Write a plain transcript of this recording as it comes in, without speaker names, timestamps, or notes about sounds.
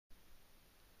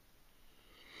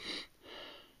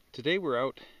Today we're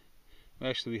out.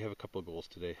 Actually, we have a couple of goals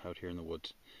today out here in the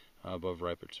woods above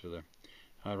Reipertswiller.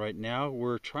 Right now,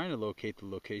 we're trying to locate the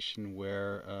location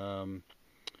where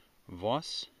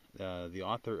Voss, the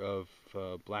author of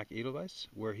Black Edelweiss,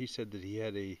 where he said that he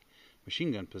had a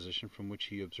machine gun position from which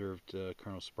he observed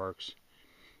Colonel Sparks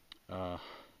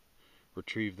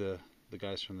retrieve the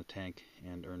guys from the tank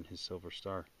and earn his silver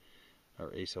star,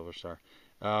 or a silver star.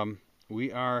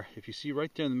 We are, if you see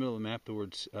right there in the middle of the map, the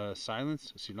words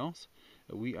silence,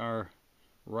 we are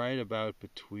right about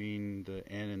between the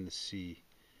N and the C.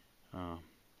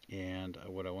 And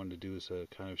what I wanted to do is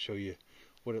kind of show you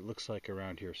what it looks like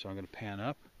around here. So I'm going to pan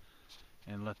up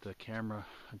and let the camera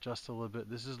adjust a little bit.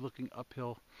 This is looking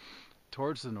uphill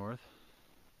towards the north.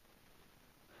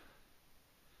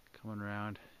 Coming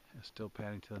around, still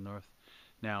panning to the north.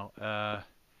 Now,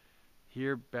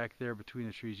 here, back there, between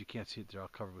the trees, you can't see it. They're all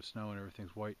covered with snow and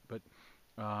everything's white. But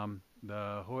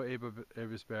the Hohe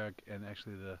Ebersberg and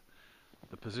actually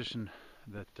the position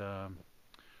that 3rd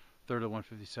of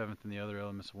 157th and the other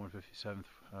elements of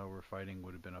 157th were fighting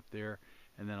would have been up there.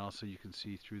 And then also you can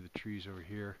see through the trees over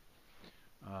here,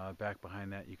 back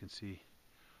behind that, you can see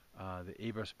the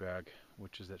Ebersberg,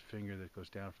 which is that finger that goes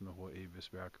down from the Hohe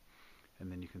Ebersberg.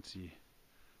 And then you can see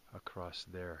across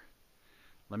there.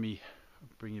 Let me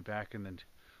bring you back and then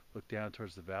look down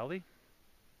towards the valley.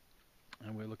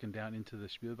 And we're looking down into the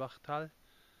Spielbachtal.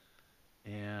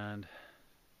 And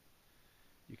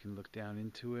you can look down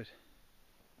into it.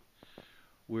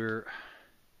 We're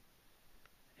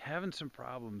having some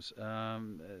problems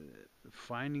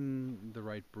finding the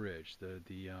right bridge,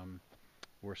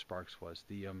 where Sparks was.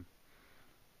 The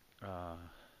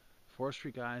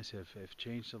forestry guys have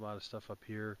changed a lot of stuff up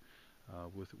here.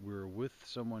 We're with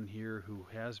someone here who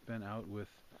has been out with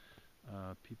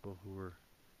people who were,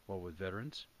 with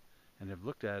veterans, and have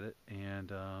looked at it,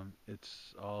 and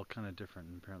it's all kind of different.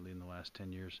 And apparently in the last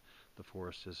 10 years, the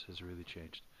forest has really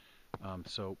changed.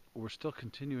 So we're still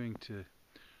continuing to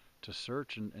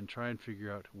search and try and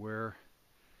figure out where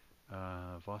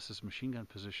Voss's machine gun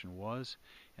position was.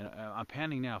 And I'm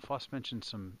panning now. Voss mentioned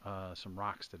some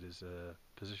rocks, that his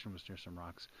position was near some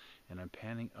rocks. And I'm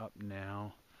panning up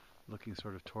now, looking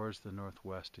sort of towards the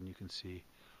northwest, and you can see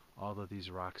all of these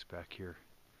rocks back here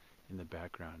in the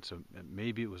background. So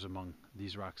maybe it was among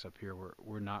these rocks up here.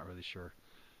 We're not really sure.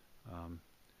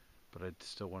 But I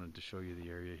still wanted to show you the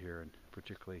area here, and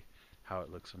particularly how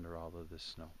it looks under all of this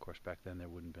snow. Of course, back then there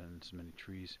wouldn't have been so many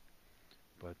trees,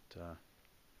 but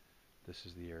this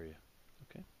is the area.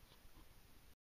 Okay.